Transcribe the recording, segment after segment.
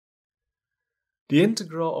The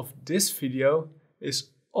integral of this video is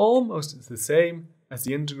almost the same as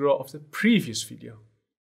the integral of the previous video.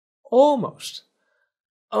 Almost.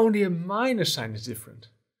 Only a minus sign is different.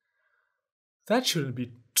 That shouldn't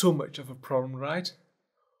be too much of a problem, right?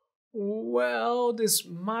 Well, this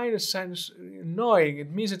minus sign is annoying.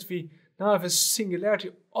 It means that we now have a singularity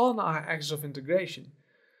on our axis of integration.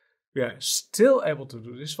 We are still able to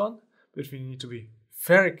do this one, but we need to be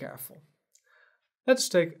very careful. Let's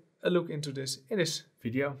take a look into this in this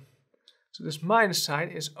video. So this minus sign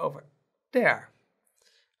is over there.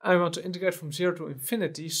 I want to integrate from 0 to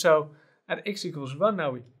infinity, so at x equals 1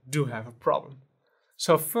 now we do have a problem.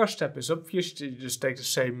 So first step is obvious. You just take the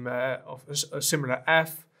same of a similar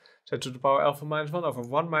f, z to the power alpha minus 1 over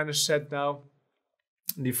 1 minus z now.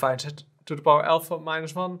 Define z to the power alpha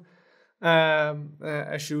minus 1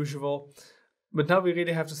 as usual. But now we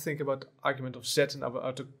really have to think about the argument of z and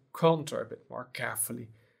how to contour a bit more carefully.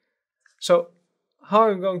 So how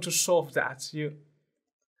are you going to solve that?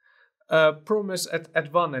 Problem is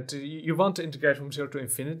at 1, you want to integrate from 0 to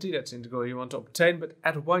infinity, that's the integral you want to obtain, but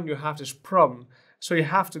at 1 you have this problem. So you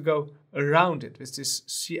have to go around it with this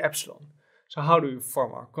c epsilon. So how do we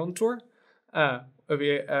form our contour?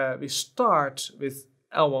 We start with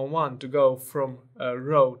L11 to go from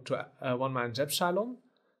rho to 1 minus epsilon.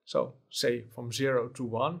 So say from 0 to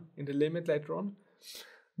 1 in the limit later on.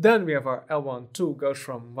 Then we have our L12 goes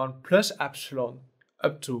from 1 plus epsilon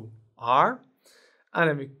up to r. And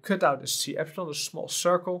then we cut out the c epsilon, a small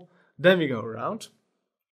circle. Then we go around.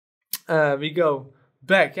 We go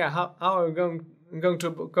back. Yeah, how are we going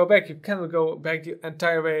to go back? You cannot go back the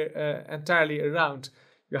entire way, entirely around.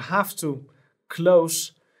 You have to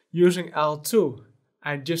close using L2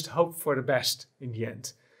 and just hope for the best in the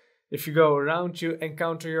end. If you go around, you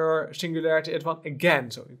encounter your singularity at 1 again,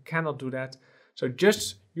 so you cannot do that. So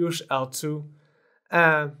just use L2,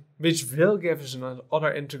 which will give us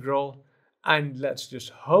another integral, and let's just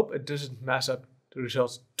hope it doesn't mess up the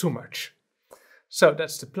results too much. So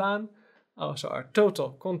that's the plan. So our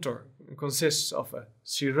total contour consists of a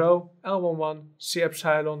c rho, L11, c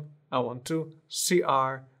epsilon, L12,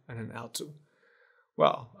 cr, and an L2.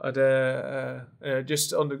 Well,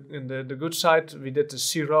 just on the good side, we did the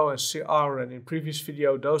c rho and cr, and in previous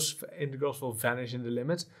video those integrals will vanish in the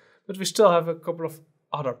limit, but we still have a couple of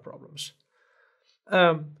other problems.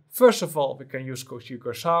 First of all, we can use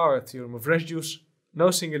Cauchy-Corsar or theorem of residues.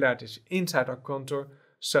 No singularities inside our contour,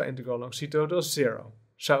 so integral along c total is 0.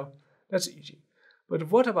 So that's easy. But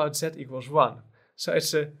what about z equals 1? So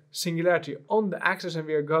it's a singularity on the axis and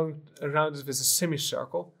we are going around it with a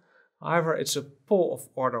semicircle. However, it's a pole of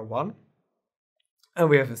order 1. And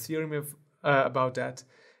we have a theorem about that.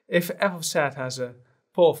 If f of z has a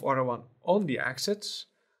pole of order 1 on the axis,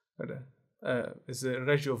 is the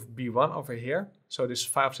ratio of b1 over here. So this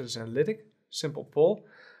phi of z is analytic, simple pole.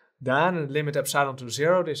 Then limit epsilon to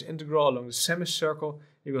 0, this integral along the semicircle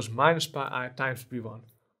equals minus pi I times b1.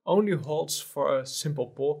 Only holds for a simple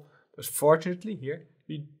pole, but fortunately here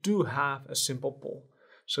we do have a simple pole.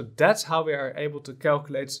 So that's how we are able to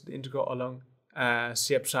calculate the integral along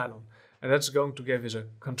c epsilon. And that's going to give us a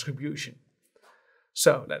contribution.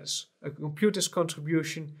 So let's compute this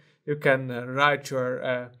contribution. You can write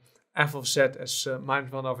your f of z as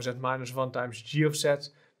minus 1 over z minus 1 times g of z,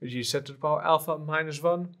 which is z to the power alpha minus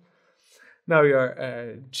 1. Now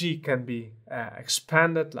your g can be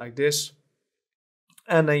expanded like this.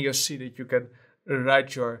 And then you see that you can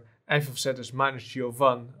write your f of z as minus g of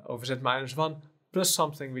 1 over z minus 1 plus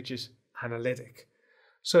something which is analytic.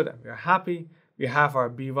 So then we are happy. We have our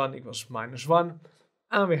b1 equals minus 1.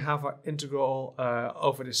 And we have our integral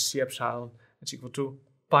over this c epsilon. It's equal to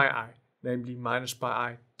pi I. Namely minus pi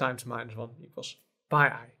I times minus 1 equals pi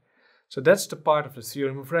I. So that's the part of the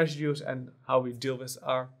theorem of residues and how we deal with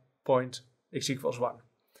our point x equals 1.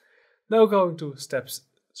 Now going to step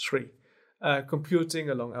 3. Computing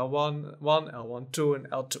along L1, L12 and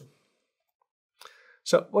L2.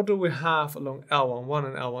 So what do we have along L11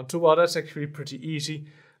 and L12? Well, that's actually pretty easy.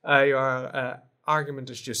 Your argument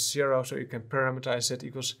is just 0, so you can parameterize z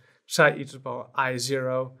equals psi e to the power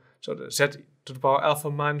I0. So the z to the power alpha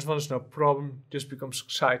minus 1 is no problem, just becomes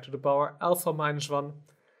psi to the power alpha minus 1.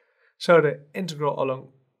 So the integral along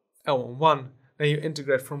L11, then you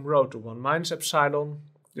integrate from rho to 1 minus epsilon,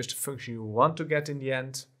 just the function you want to get in the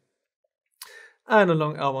end. And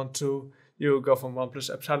along L12, you go from 1 plus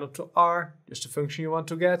epsilon to r, just the function you want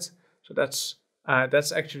to get. So that's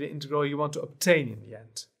actually the integral you want to obtain in the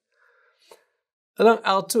end. Along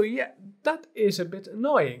L2, yeah, that is a bit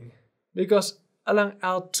annoying, because along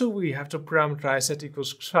L2 we have to parameterize z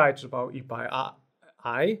equals psi to the power e pi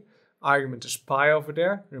I. Argument is pi over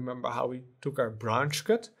there. Remember how we took our branch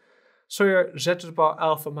cut. So your z to the power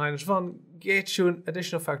alpha minus 1 gets you an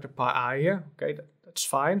additional factor pi I here. Okay, that's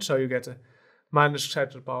fine. So you get a minus z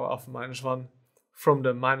to the power alpha minus 1 from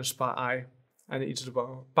the minus pi I and e to the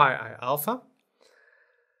power pi I alpha.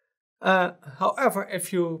 However,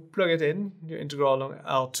 if you plug it in, you integral along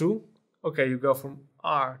L2, okay, you go from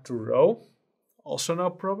R to rho, also no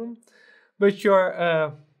problem. But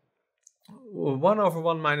your 1 over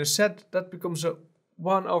 1 minus z, that becomes a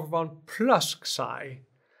 1 over 1 plus psi.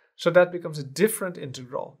 So that becomes a different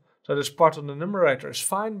integral. So this part on the numerator is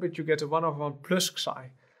fine, but you get a 1 over 1 plus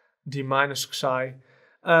psi, d minus psi.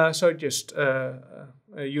 So just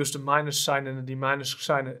use the minus sign and the d minus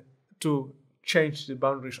sign to change the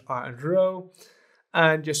boundaries r and rho,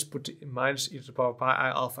 and just put the minus e to the power pi I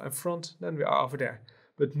alpha in front, then we are over there.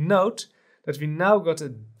 But note that we now got a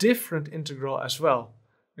different integral as well,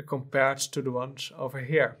 compared to the ones over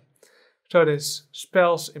here. So this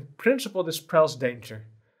spells, in principle, this spells danger.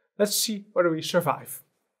 Let's see whether we survive.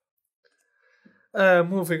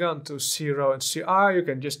 Moving on to C-rho and CR, you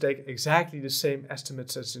can just take exactly the same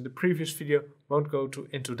estimates as in the previous video. Won't go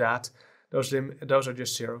into that. Those are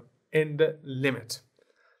just 0 in the limit.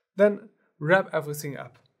 Then wrap everything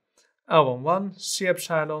up. L11, C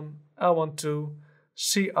epsilon, L12,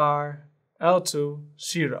 CR, L2,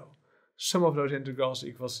 0. Sum of those integrals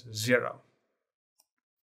equals 0.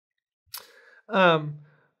 Then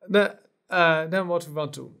what we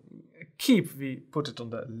want to keep, we put it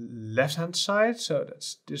on the left hand side, so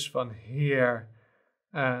that's this one here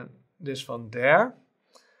and this one there.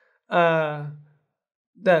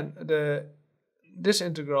 Then this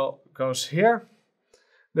integral goes here.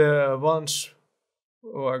 The ones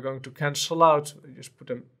who are going to cancel out, you just put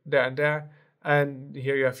them there and there, and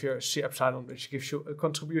here you have your C epsilon, which gives you a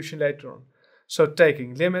contribution later on. So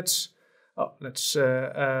taking limits, let's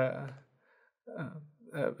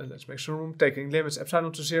make some room. Taking limits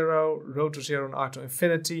epsilon to 0, rho to 0, and r to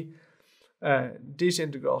infinity. These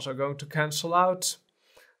integrals are going to cancel out,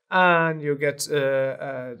 and you get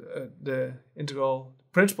the integral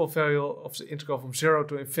principal value of the integral from 0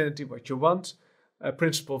 to infinity, what you want.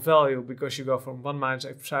 Principal value, because you go from 1 minus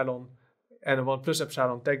epsilon and a 1 plus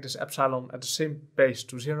epsilon, take this epsilon at the same base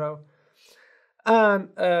to 0. And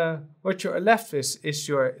what you're left with is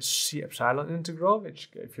your C epsilon integral,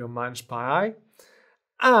 which gave you minus pi I,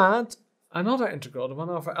 and another integral, the 1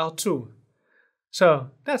 over L2.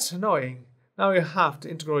 So that's annoying. Now you have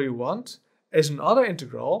the integral you want is another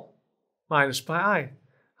integral, minus pi I.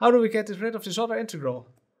 How do we get rid of this other integral?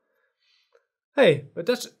 Hey, but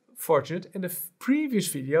that's fortunate. In the previous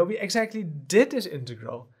video, we exactly did this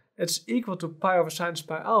integral. It's equal to pi over sinus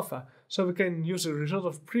pi alpha. So we can use the result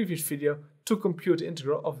of the previous video to compute the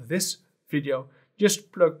integral of this video.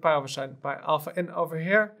 Just plug pi over sin pi alpha in over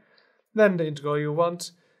here. Then the integral you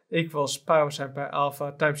want equals pi over sin pi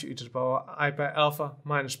alpha times e to the power I pi alpha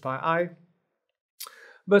minus pi I.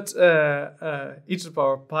 But e to the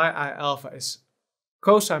power pi I alpha is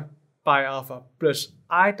cosine pi alpha plus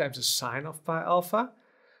I times the sine of pi alpha.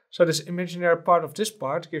 So this imaginary part of this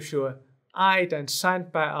part gives you a I times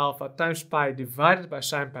sine pi alpha times pi divided by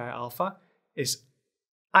sine pi alpha is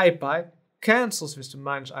I pi, cancels with the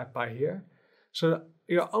minus I pi here. So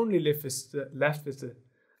you're only left with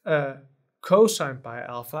the cosine pi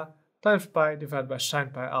alpha times pi divided by sine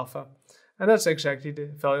pi alpha. And that's exactly the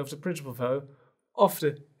value of the principal value of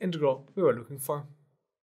the integral we were looking for.